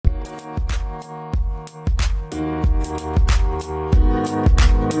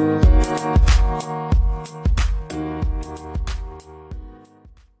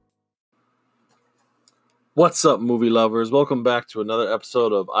What's up, movie lovers? Welcome back to another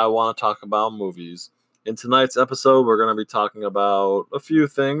episode of I Want to Talk About Movies. In tonight's episode, we're going to be talking about a few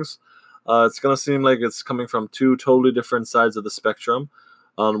things. It's going to seem like it's coming from two totally different sides of the spectrum.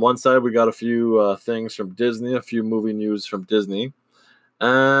 On one side, we got a few things from Disney, a few movie news from Disney.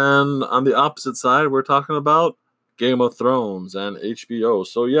 And on the opposite side, we're talking about Game of Thrones and HBO.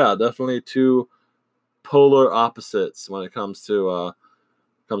 So yeah, definitely two polar opposites when it comes to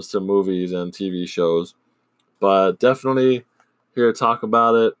movies and TV shows. But definitely here to talk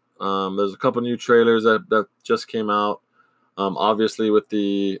about it. There's a couple new trailers that just came out. Obviously, with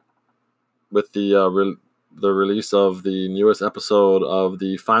the release of the newest episode of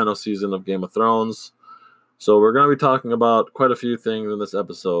the final season of Game of Thrones. So we're going to be talking about quite a few things in this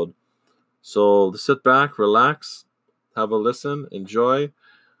episode. So sit back, relax, have a listen, enjoy.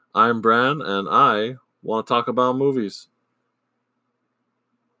 I'm Bran, and I want to talk about movies.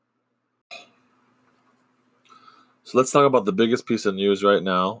 So let's talk about the biggest piece of news right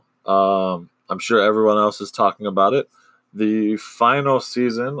now. I'm sure everyone else is talking about it. The final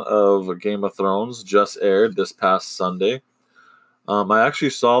season of Game of Thrones just aired this past Sunday. I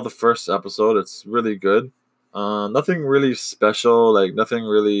actually saw the first episode. It's really good. Nothing really special, like nothing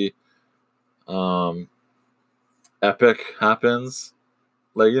really epic happens.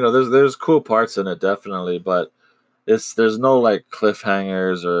 Like, there's cool parts in it, definitely, but there's no like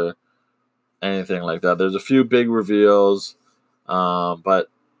cliffhangers or anything like that. There's a few big reveals, but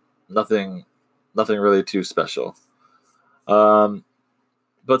nothing really too special. But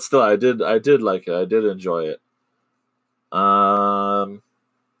still, I did like it. I did enjoy it. For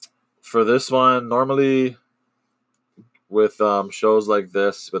this one, normally with shows like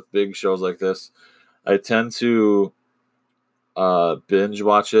this, with big shows like this, I tend to binge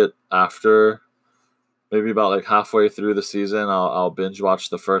watch it after. Maybe about like halfway through the season, I'll binge watch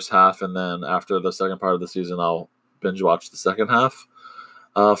the first half, and then after the second part of the season, I'll binge watch the second half.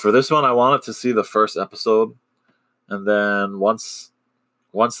 For this one, I wanted to see the first episode, and then once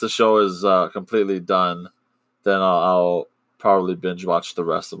the show is completely done, then I'll probably binge watch the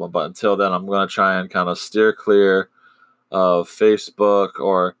rest of them. But until then, I'm going to try and kind of steer clear of Facebook,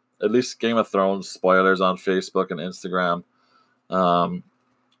 or at least Game of Thrones spoilers on Facebook and Instagram.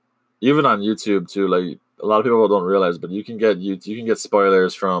 Even on YouTube too. Like, a lot of people don't realize, but you can get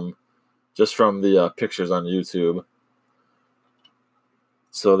spoilers from the pictures on YouTube.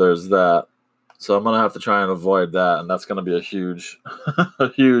 So there's that. So I'm gonna have to try and avoid that, and that's gonna be a huge,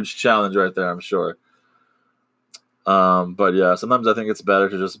 a huge challenge right there, I'm sure. But yeah, sometimes I think it's better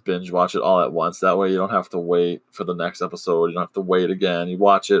to just binge watch it all at once. That way, you don't have to wait for the next episode. You don't have to wait again. You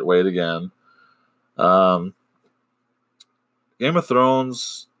watch it, wait again. Game of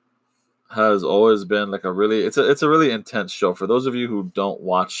Thrones has always been like it's a really intense show. For those of you who don't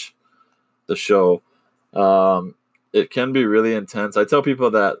watch the show, it can be really intense. I tell people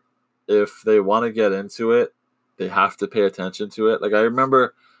that if they want to get into it, they have to pay attention to it. Like, I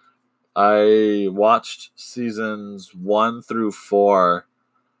remember I watched seasons 1 through 4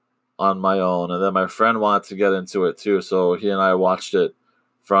 on my own, and then my friend wanted to get into it too, so he and I watched it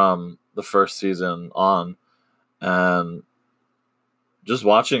from the first season on, and just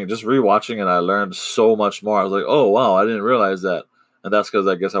rewatching it, I learned so much more. I was like, oh wow, I didn't realize that. And that's because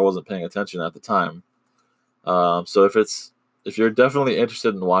I guess I wasn't paying attention at the time. So if you're definitely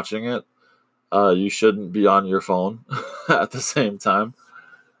interested in watching it, you shouldn't be on your phone at the same time.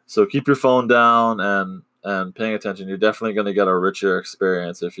 So keep your phone down and paying attention. You're definitely going to get a richer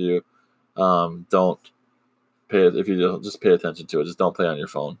experience if you if you don't just pay attention to it. Just don't play on your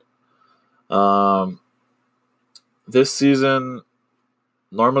phone. This season,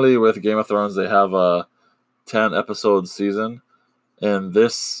 normally with Game of Thrones, they have a 10 episode season. And the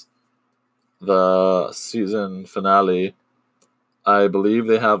season finale, I believe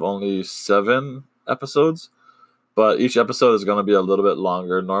they have only 7 episodes, but each episode is going to be a little bit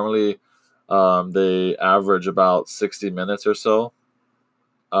longer. Normally, they average about 60 minutes or so.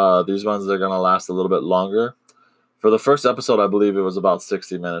 These ones are going to last a little bit longer. For the first episode, I believe it was about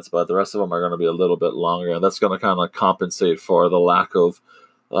 60 minutes, but the rest of them are going to be a little bit longer, and that's going to kind of compensate for the lack of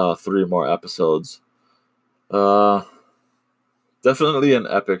 3 more episodes. Definitely an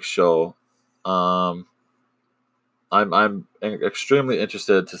epic show. I'm extremely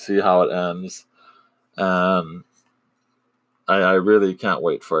interested to see how it ends, and I really can't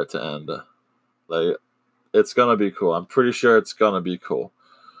wait for it to end. Like, it's gonna be cool. I'm pretty sure it's gonna be cool.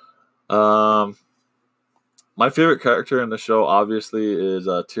 My favorite character in the show, obviously, is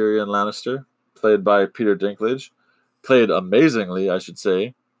Tyrion Lannister, played by Peter Dinklage. Played amazingly, I should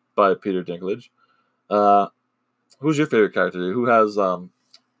say, by Peter Dinklage. Who's your favorite character? Who has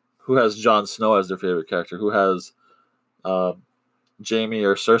who has Jon Snow as their favorite character, who has uh, Jaime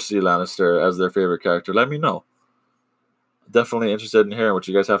or Cersei Lannister as their favorite character. Let me know. Definitely interested in hearing what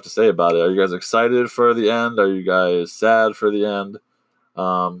you guys have to say about it. Are you guys excited for the end? Are you guys sad for the end?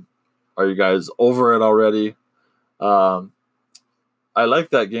 Are you guys over it already? I like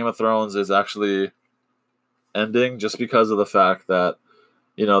that Game of Thrones is actually ending just because of the fact that,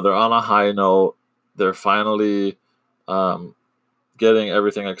 they're on a high note. They're finally getting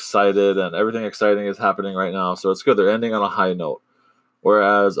everything excited, and everything exciting is happening right now. So it's good. They're ending on a high note.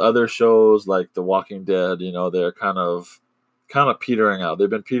 Whereas other shows like The Walking Dead, they're kind of petering out. They've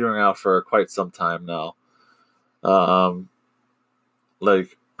been petering out for quite some time now.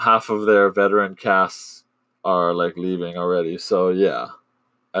 Like half of their veteran casts are like leaving already. So yeah,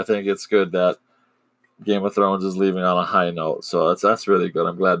 I think it's good that Game of Thrones is leaving on a high note. So that's really good.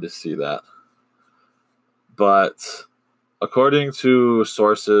 I'm glad to see that. But according to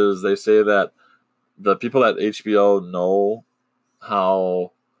sources, they say that the people at HBO know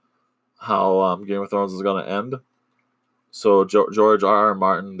how Game of Thrones is going to end. So George R.R.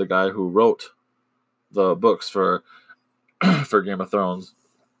 Martin, the guy who wrote the books for for Game of Thrones,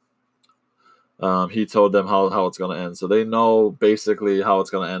 he told them how it's going to end. So they know basically how it's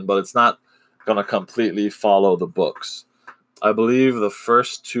going to end, but it's not going to completely follow the books. I believe the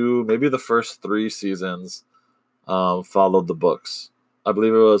first two, maybe the first three seasons followed the books. I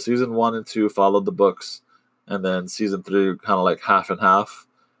believe it was season 1 and 2 followed the books, and then season 3 kind of like half and half,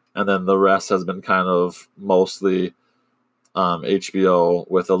 and then the rest has been kind of mostly HBO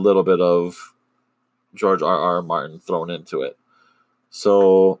with a little bit of George R.R. Martin thrown into it.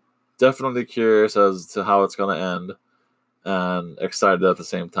 So definitely curious as to how it's going to end, and excited at the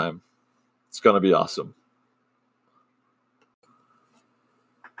same time. It's going to be awesome.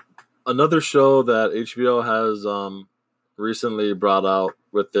 Another show that HBO has recently brought out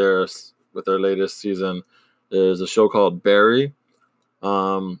with their latest season is a show called Barry.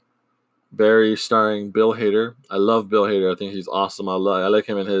 Barry starring Bill Hader. I love Bill Hader. I think he's awesome. I like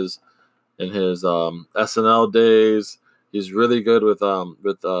him in his SNL days. He's really good with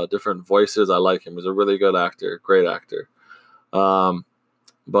different voices. I like him. He's a really good actor, great actor.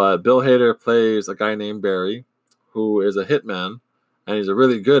 But Bill Hader plays a guy named Barry, who is a hitman, and he's a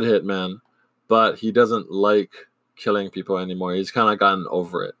really good hitman, but he doesn't like killing people anymore. He's kind of gotten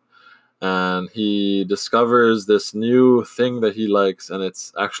over it. And he discovers this new thing that he likes, and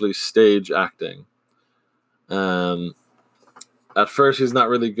it's actually stage acting. And at first, he's not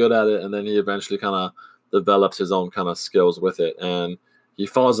really good at it, and then he eventually kind of develops his own kind of skills with it, and he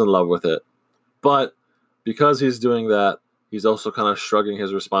falls in love with it. But because he's doing that, he's also kind of shrugging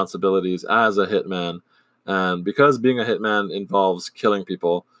his responsibilities as a hitman. And because being a hitman involves killing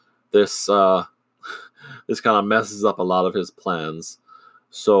people, this this kind of messes up a lot of his plans.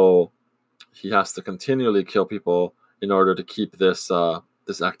 So he has to continually kill people in order to keep this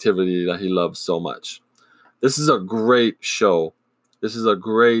this activity that he loves so much. This is a great show. This is a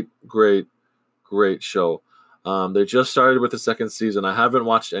great show. They just started with the second season. I haven't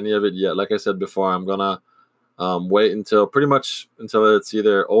watched any of it yet. Like I said before, I'm gonna wait until it's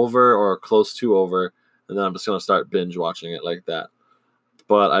either over or close to over, and then I'm just gonna start binge watching it like that.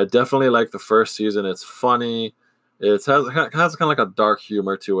 But I definitely like the first season. It's funny. It has kind of like a dark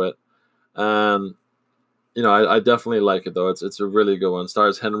humor to it, and I definitely like it though. It's a really good one. It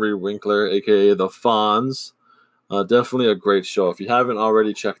stars Henry Winkler, aka the Fonz. Definitely a great show. If you haven't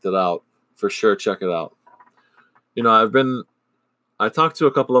already checked it out, for sure check it out. I talked to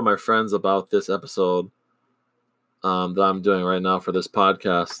a couple of my friends about this episode that I'm doing right now for this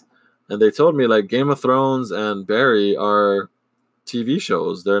podcast, and they told me like Game of Thrones and Barry are TV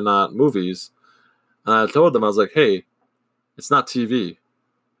shows. They're not movies. And I told them, I was like, hey, it's not TV.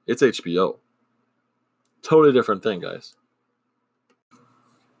 It's HBO. Totally different thing, guys.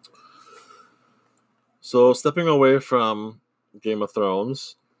 So stepping away from Game of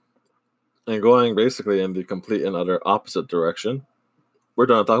Thrones and going basically in the complete and utter opposite direction, we're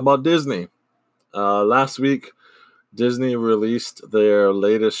going to talk about Disney. Last week, Disney released their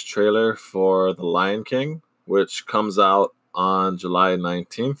latest trailer for The Lion King, which comes out on July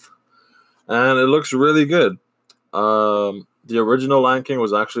 19th. And it looks really good. The original Lion King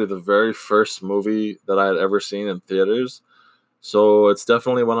was actually the very first movie that I had ever seen in theaters. So it's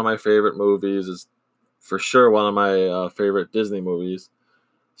definitely one of my favorite movies. It's for sure one of my favorite Disney movies.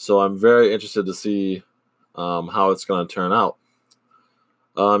 So I'm very interested to see how it's going to turn out.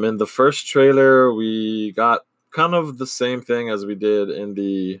 In the first trailer, we got kind of the same thing as we did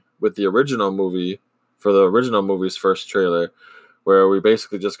with the original movie, for the original movie's first trailer, where we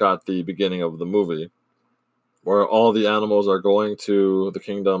basically just got the beginning of the movie. where all the animals are going to the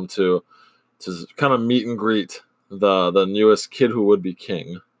kingdom to kind of meet and greet the newest kid who would be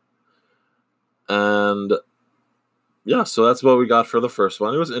king. And yeah, so that's what we got for the first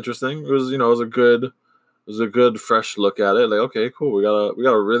one. It was interesting. It was, it was a good fresh look at it. Like, okay, cool. We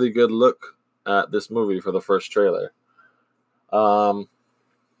got a really good look at this movie for the first trailer. For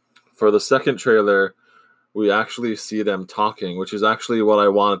the second trailer, we actually see them talking, which is actually what I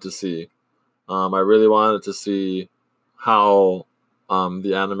wanted to see. I really wanted to see how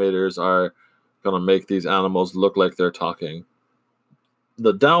the animators are going to make these animals look like they're talking.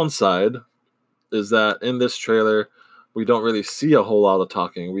 The downside is that in this trailer, we don't really see a whole lot of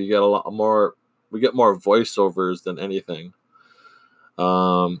talking. We get more voiceovers than anything.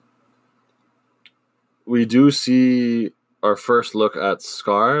 We do see our first look at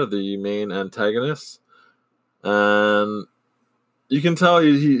Scar, the main antagonist, and you can tell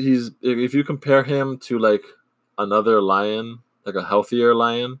he's if you compare him to like another lion, like a healthier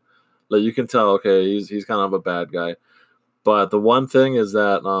lion, like you can tell, okay, he's kind of a bad guy. But the one thing is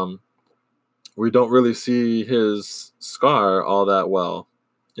that we don't really see his scar all that well.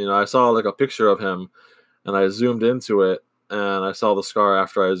 I saw like a picture of him, and I zoomed into it, and I saw the scar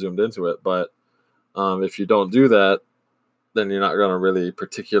after I zoomed into it. But if you don't do that, then you're not going to really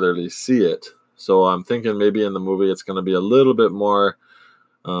particularly see it. So I'm thinking maybe in the movie it's going to be a little bit more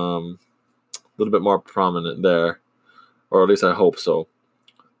prominent there, or at least I hope so.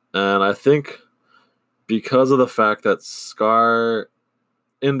 And I think because of the fact that Scar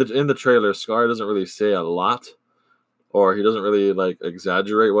in the trailer, Scar doesn't really say a lot, or he doesn't really like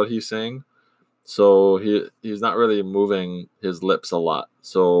exaggerate what he's saying. So he's not really moving his lips a lot.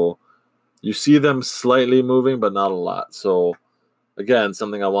 So you see them slightly moving, but not a lot. So again,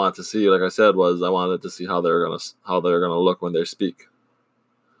 something I wanted to see, like I said, was I wanted to see how they're gonna look when they speak.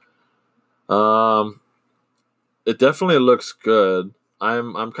 It definitely looks good.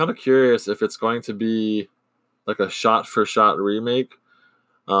 I'm kind of curious if it's going to be like a shot-for-shot remake.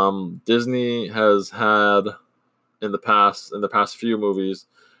 Disney has had in the past few movies,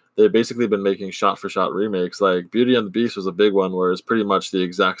 they've basically been making shot-for-shot remakes. Like Beauty and the Beast was a big one, where it's pretty much the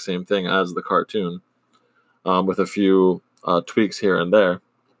exact same thing as the cartoon, with a few tweaks here and there.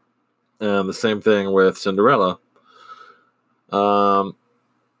 And the same thing with Cinderella.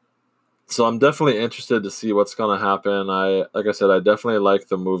 So I'm definitely interested to see what's going to happen. Like I said, I definitely like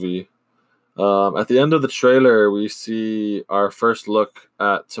the movie. At the end of the trailer, we see our first look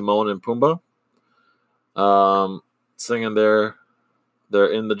at Timon and Pumbaa, singing their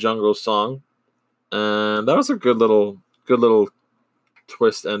In the Jungle song, and that was a good little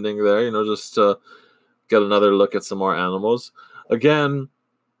twist ending there. Just to get another look at some more animals. Again,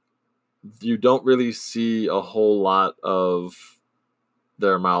 you don't really see a whole lot of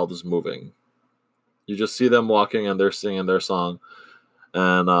their mouths moving. You just see them walking and they're singing their song,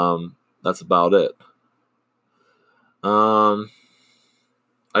 and that's about it. I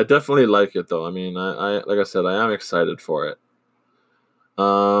definitely like it though. I mean, I like I said, I am excited for it.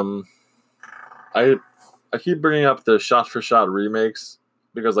 I keep bringing up the shot-for-shot remakes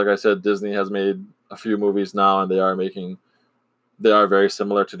because, like I said, Disney has made a few movies now, and they are very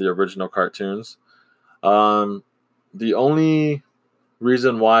similar to the original cartoons. The only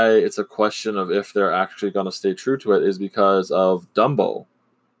reason why it's a question of if they're actually going to stay true to it is because of Dumbo.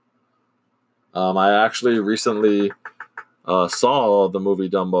 I actually recently saw the movie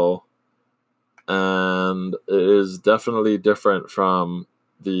Dumbo, and it is definitely different from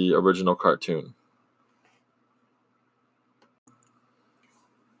the original cartoon.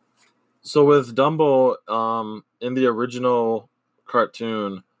 So with Dumbo, in the original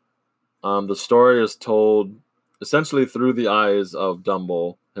cartoon, the story is told essentially through the eyes of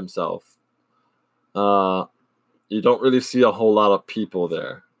Dumbo himself. You don't really see a whole lot of people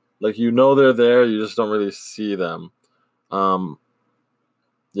there. Like, they're there, you just don't really see them.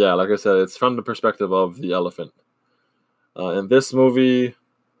 Yeah, like I said, it's from the perspective of the elephant. In this movie,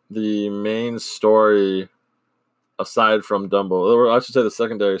 the main story, aside from Dumbo, or I should say the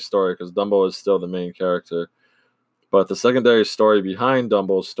secondary story, because Dumbo is still the main character, but the secondary story behind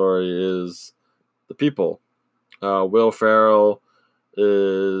Dumbo's story is the people. Will Ferrell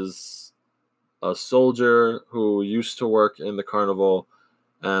is a soldier who used to work in the carnival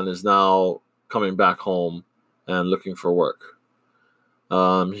and is now coming back home and looking for work.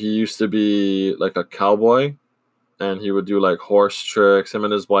 He used to be like a cowboy, and he would do like horse tricks. Him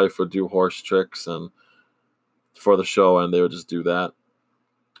and his wife would do horse tricks and for the show, and they would just do that.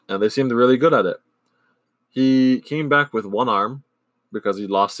 And they seemed really good at it. He came back with one arm because he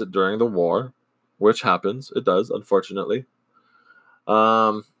lost it during the war, which happens. It does, unfortunately.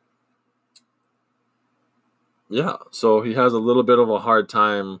 yeah, so he has a little bit of a hard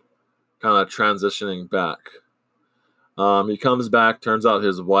time kind of transitioning back. He comes back, turns out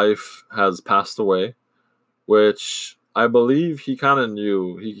his wife has passed away, which I believe he kind of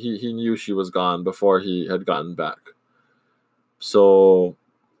knew. He knew she was gone before he had gotten back. So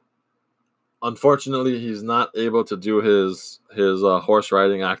unfortunately, he's not able to do his horse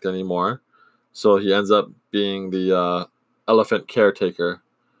riding act anymore. So he ends up being the elephant caretaker.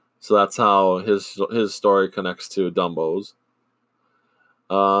 So that's how his story connects to Dumbo's.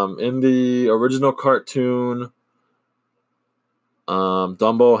 In the original cartoon,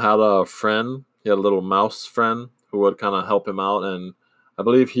 Dumbo had a friend. He had a little mouse friend who would kind of help him out, and I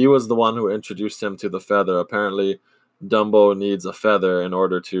believe he was the one who introduced him to the feather. Apparently, Dumbo needs a feather in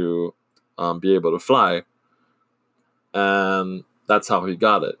order to be able to fly, and that's how he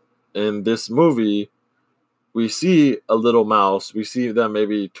got it. In this movie, we see a little mouse. We see them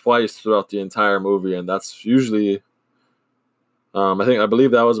maybe twice throughout the entire movie, and that's usually, I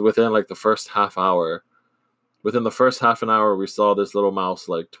believe that was within like the first half hour. Within the first half an hour, we saw this little mouse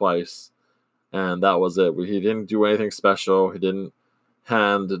like twice, and that was it. He didn't do anything special. He didn't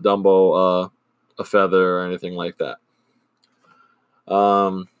hand Dumbo a feather or anything like that.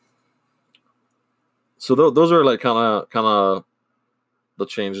 So those are like kind of the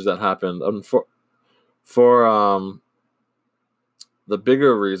changes that happened. For the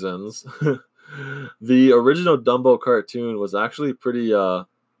bigger reasons, the original Dumbo cartoon was actually pretty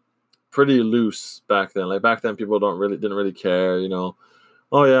loose back then. Like back then, people didn't really care.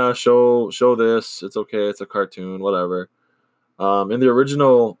 Oh yeah, show this. It's okay. It's a cartoon. Whatever. In the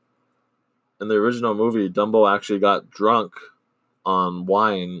original movie, Dumbo actually got drunk on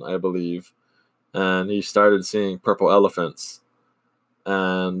wine, I believe, and he started seeing purple elephants.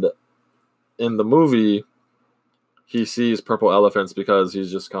 And in the movie, he sees purple elephants because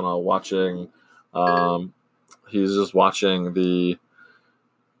he's just kind of watching. He's just watching these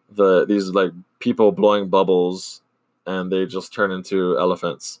like people blowing bubbles, and they just turn into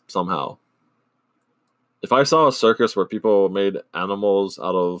elephants somehow. If I saw a circus where people made animals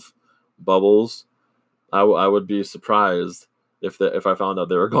out of bubbles, I would be surprised if I found out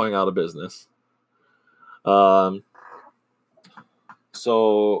they were going out of business. Um,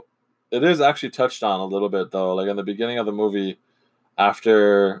 so it is actually touched on a little bit though, like in the beginning of the movie,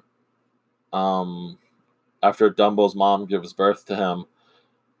 after um, after Dumbo's mom gives birth to him,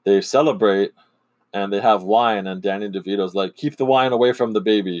 they celebrate and they have wine, and Danny DeVito's like, "Keep the wine away from the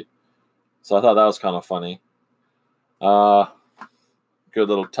baby." So I thought that was kind of funny. Uh, Good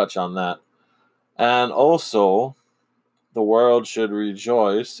little touch on that. And also, the world should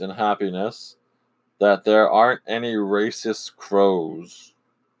rejoice in happiness that there aren't any racist crows.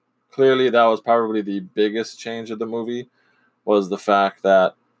 Clearly, that was probably the biggest change of the movie, was the fact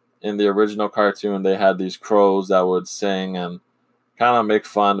that in the original cartoon, they had these crows that would sing and kind of make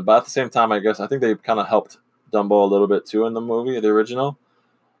fun. But at the same time, I think they kind of helped Dumbo a little bit too in the movie, the original.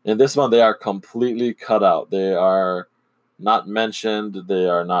 In this one, they are completely cut out. They are not mentioned. They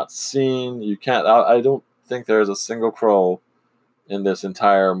are not seen. You can't. I don't think there's a single crow in this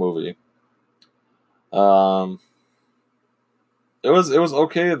entire movie. Um, it was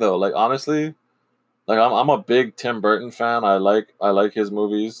okay though. Like honestly, like I'm a big Tim Burton fan. I like his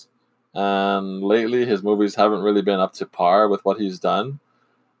movies, and lately his movies haven't really been up to par with what he's done.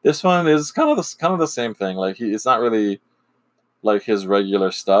 This one is kind of the same thing. Like it's not really like his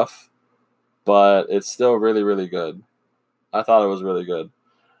regular stuff, but it's still really really good. I thought it was really good.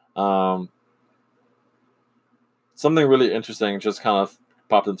 Um, Something really interesting just kind of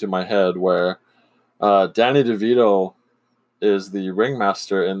popped into my head where Danny DeVito is the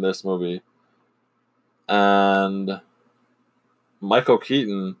ringmaster in this movie, and Michael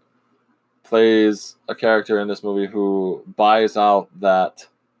Keaton plays a character in this movie who buys out that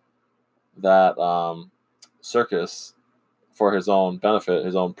circus for his own benefit,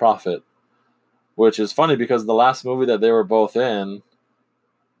 his own profit, which is funny because the last movie that they were both in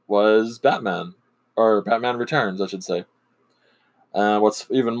was Batman, or Batman Returns, I should say. What's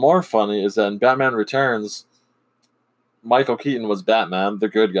even more funny is that in Batman Returns, Michael Keaton was Batman, the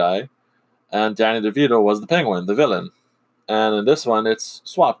good guy, and Danny DeVito was the Penguin, the villain. And in this one, it's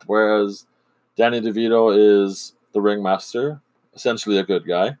swapped, whereas Danny DeVito is the ringmaster, essentially a good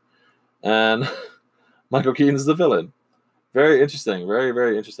guy, and Michael Keaton's the villain. Very interesting, very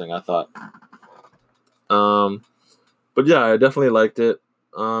very interesting. I thought. Um, but yeah, I definitely liked it.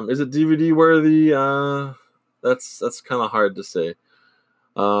 Is it DVD worthy? That's kind of hard to say.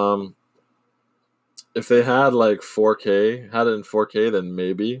 Um, if they had like 4K, had it in 4K, then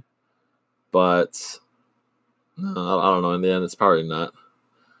maybe. But no, I don't know. In the end, it's probably not.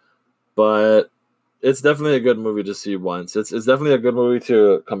 But it's definitely a good movie to see once. It's definitely a good movie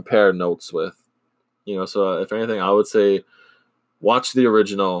to compare notes with. So if anything, I would say watch the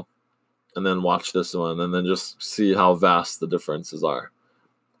original and then watch this one, and then just see how vast the differences are.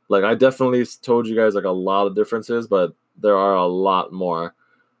 Like, I definitely told you guys like a lot of differences, but there are a lot more.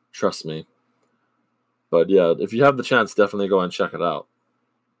 Trust me. But yeah, if you have the chance, definitely go and check it out.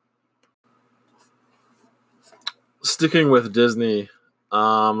 Sticking with Disney,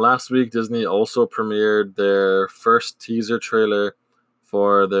 last week Disney also premiered their first teaser trailer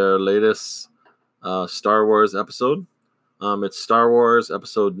for their latest Star Wars episode. It's Star Wars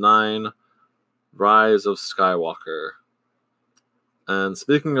Episode 9, Rise of Skywalker. And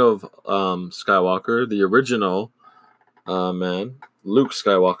speaking of Skywalker, the original man, Luke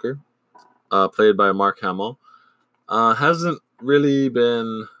Skywalker, played by Mark Hamill, hasn't really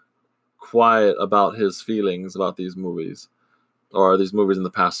been quiet about his feelings about these movies, or these movies in the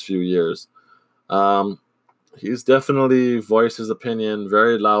past few years. He's definitely voiced his opinion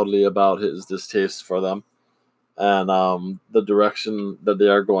very loudly about his distaste for them and the direction that they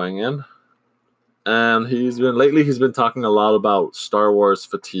are going in. And he's been talking a lot about Star Wars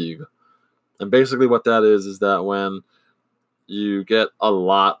fatigue. And basically what that is that when you get a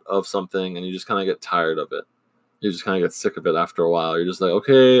lot of something and you just kind of get tired of it. You just kind of get sick of it after a while. You're just like,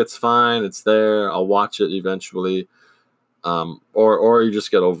 okay, it's fine, it's there, I'll watch it eventually. Or you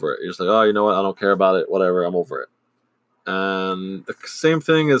just get over it. You're just like, oh, you know what, I don't care about it, whatever, I'm over it. And the same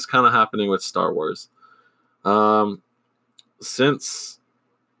thing is kind of happening with Star Wars. Since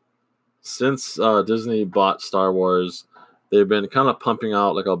Disney bought Star Wars, they've been kind of pumping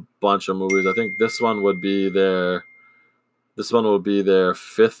out like a bunch of movies. I think this one would be their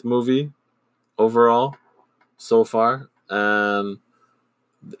fifth movie overall so far, and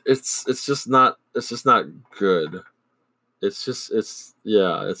it's just not good. It's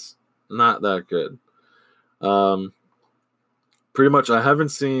not that good. Pretty much, I haven't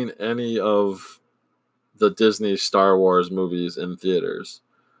seen any of the Disney Star Wars movies in theaters.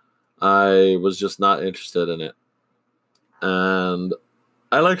 I was just not interested in it, and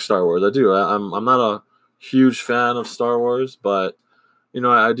I like Star Wars. I do. I'm not a huge fan of Star Wars, but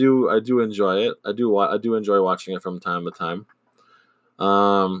I do enjoy it. I do enjoy watching it from time to time.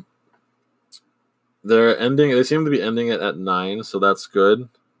 They seem to be ending it at 9, so that's good.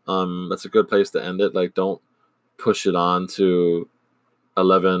 That's a good place to end it. Like, don't push it on to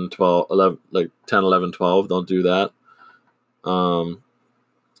 11, 12, 11, like 10, 11, 12. Don't do that. Because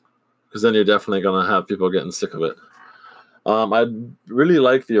then you're definitely going to have people getting sick of it. I really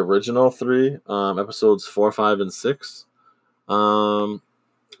like the original 3, episodes 4, 5, and 6.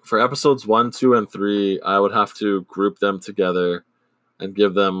 For episodes 1, 2, and 3, I would have to group them together and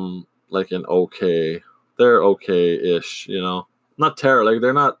give them like an okay. They're okay-ish, Not terrible. Like,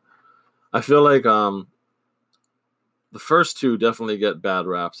 they're not. I feel like the first 2 definitely get bad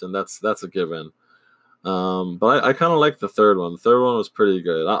raps, and that's a given. But I kind of like the third one. The third one was pretty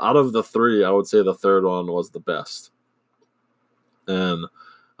good. Out of the 3, I would say the third one was the best. And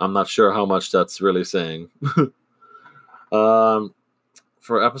I'm not sure how much that's really saying.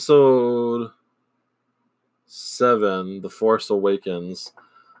 For episode 7, The Force Awakens,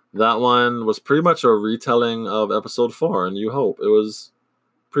 that one was pretty much a retelling of episode 4, A New Hope. It was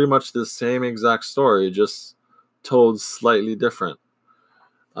pretty much the same exact story, just told slightly different.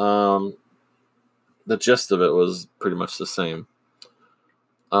 The gist of it was pretty much the same.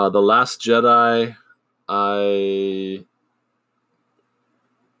 The Last Jedi,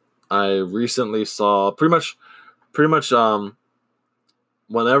 I recently saw pretty much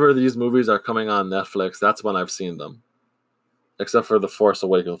whenever these movies are coming on Netflix, that's when I've seen them. Except for The Force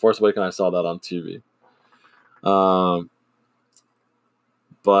Awakens. The Force Awakens, I saw that on TV.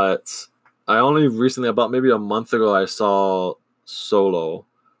 But I only recently, about maybe a month ago, I saw Solo,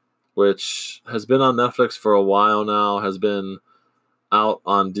 which has been on Netflix for a while now, has been out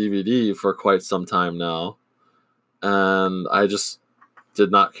on DVD for quite some time now. And I just did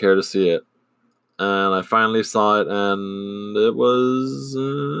not care to see it. And I finally saw it, and it was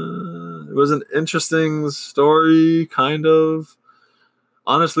an interesting story, kind of.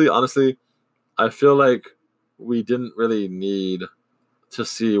 Honestly, I feel like we didn't really need to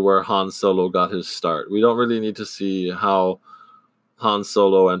see where Han Solo got his start. We don't really need to see how Han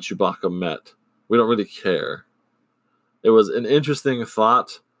Solo and Chewbacca met. We don't really care. It was an interesting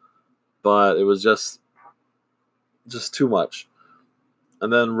thought, but it was just too much.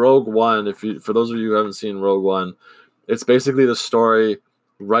 And then Rogue One, for those of you who haven't seen Rogue One, it's basically the story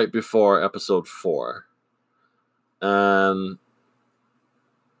right before episode 4. And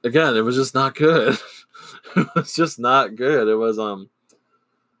again, it was just not good. It was just not good. It was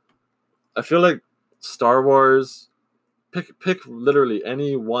I feel like Star Wars, pick literally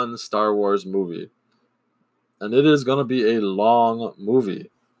any one Star Wars movie, and it is gonna be a long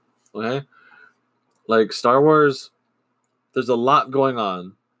movie. Okay, like Star Wars, there's a lot going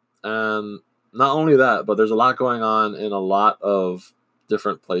on, and not only that, but there's a lot going on in a lot of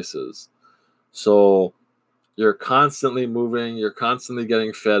different places. So you're constantly moving, you're constantly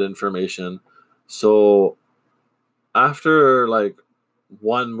getting fed information. So after like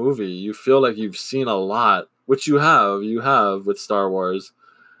one movie, you feel like you've seen a lot, which you have with Star Wars.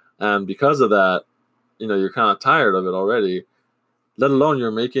 And because of that, you're kind of tired of it already, let alone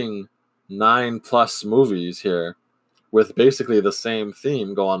you're making 9+ movies here with basically the same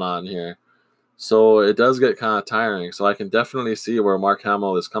theme going on here. So it does get kind of tiring. So I can definitely see where Mark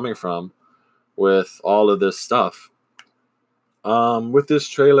Hamill is coming from with all of this stuff. With this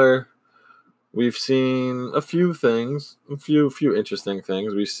trailer, we've seen a few things, a few interesting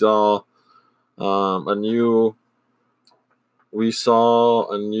things. Um, a new we saw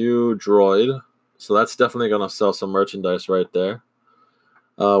a new droid, so that's definitely gonna sell some merchandise right there.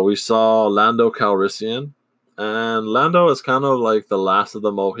 We saw Lando Calrissian, and Lando is kind of like the last of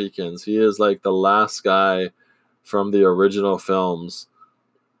the Mohicans. He is like the last guy from the original films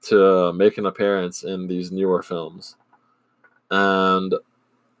to make an appearance in these newer films, and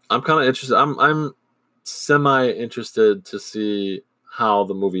I'm kind of interested. I'm semi interested to see how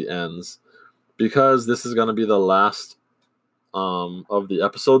the movie ends because this is going to be the last of the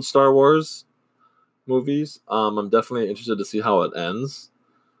episode Star Wars movies. I'm definitely interested to see how it ends.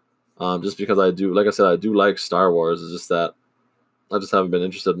 Just because I do, like I said, I do like Star Wars. It's just that I just haven't been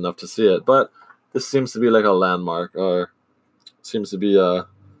interested enough to see it. But this seems to be like a landmark, or seems to be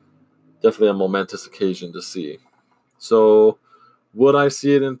definitely a momentous occasion to see. So, would I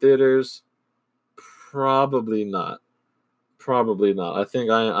see it in theaters? Probably not. Probably not. I think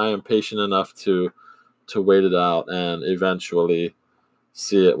I am patient enough to wait it out and eventually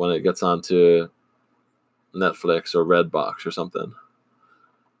see it when it gets onto Netflix or Redbox or something.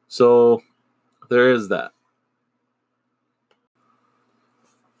 So there is that.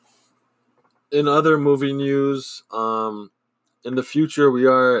 In other movie news, in the future we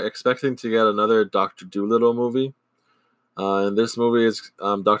are expecting to get another Doctor Dolittle movie. In this movie,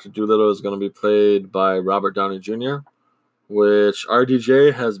 Doctor Dolittle is going to be played by Robert Downey Jr., which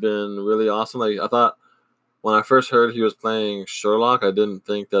RDJ has been really awesome. Like I thought when I first heard he was playing Sherlock, I didn't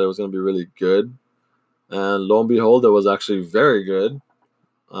think that it was going to be really good, and lo and behold, it was actually very good,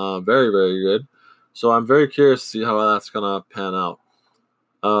 very very good. So I'm very curious to see how that's going to pan out.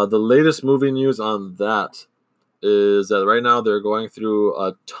 The latest movie news on that is that right now they're going through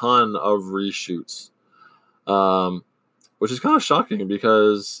a ton of reshoots, um, which is kind of shocking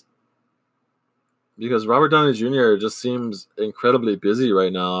because Robert Downey Jr. just seems incredibly busy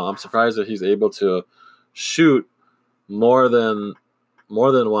right now. I'm surprised that he's able to shoot more than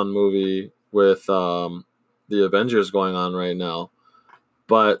one movie with the Avengers going on right now.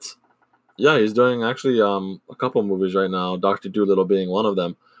 But yeah, he's doing actually a couple movies right now, Doctor Dolittle being one of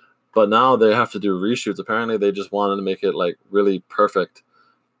them. But now they have to do reshoots. Apparently, they just wanted to make it like really perfect.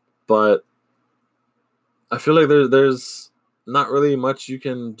 But I feel like there's not really much you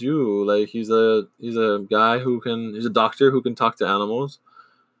can do. Like he's a guy he's a doctor who can talk to animals.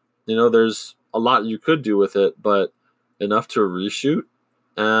 There's a lot you could do with it, but enough to reshoot.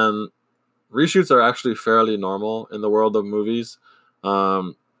 And reshoots are actually fairly normal in the world of movies.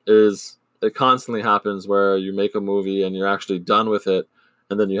 Is it constantly happens where you make a movie and you're actually done with it,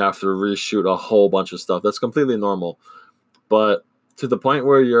 and then you have to reshoot a whole bunch of stuff. That's completely normal. But to the point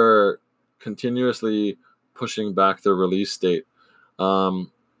where you're continuously pushing back the release date.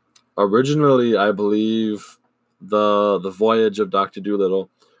 Originally, I believe the Voyage of Dr. Dolittle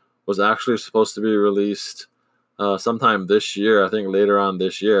was actually supposed to be released sometime this year. I think later on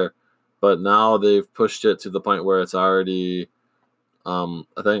this year, but now they've pushed it to the point where it's already, I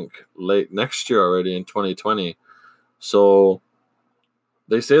think, late next year already in 2020. So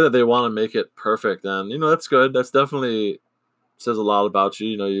they say that they want to make it perfect, and that's good. That's definitely says a lot about you.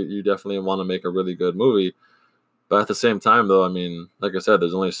 You definitely want to make a really good movie. But at the same time, though, I mean, like I said,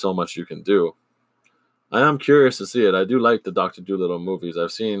 there's only so much you can do. I am curious to see it. I do like the Doctor Dolittle movies.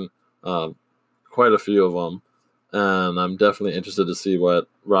 I've seen quite a few of them, and I'm definitely interested to see what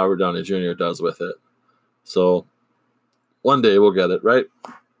Robert Downey Jr. does with it. So one day we'll get it, right?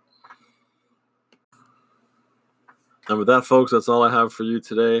 And with that, folks, that's all I have for you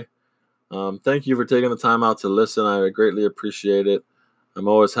today. Thank you for taking the time out to listen. I greatly appreciate it. I'm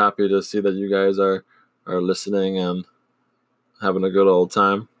always happy to see that you guys are listening and having a good old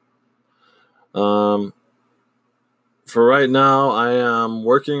time. For right now, I am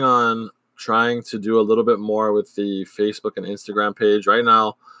working on trying to do a little bit more with the Facebook and Instagram page. Right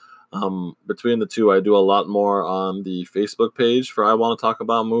now, between the two, I do a lot more on the Facebook page for I Want to Talk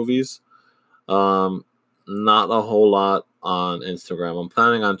About Movies. Not a whole lot on Instagram. I'm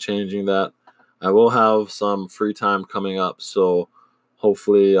planning on changing that. I will have some free time coming up, so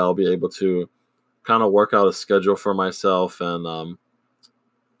hopefully I'll be able to kind of work out a schedule for myself and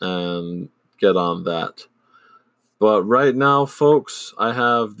get on that. But right now, folks, I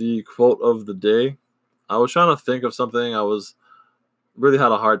have the quote of the day. I was trying to think of something. I was really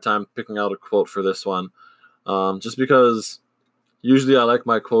had a hard time picking out a quote for this one, just because usually I like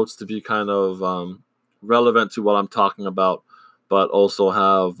my quotes to be kind of relevant to what I'm talking about, but also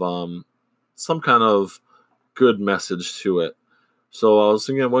have some kind of good message to it. So I was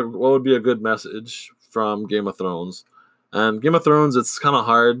thinking, what would be a good message from Game of Thrones? And Game of Thrones, it's kind of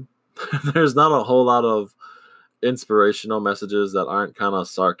hard. There's not a whole lot of inspirational messages that aren't kind of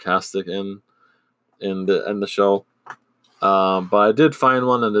sarcastic in the show. But I did find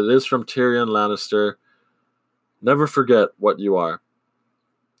one, and it is from Tyrion Lannister. Never forget what you are.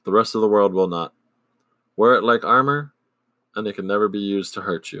 The rest of the world will not. Wear it like armor, and it can never be used to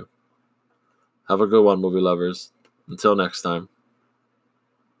hurt you. Have a good one, movie lovers. Until next time.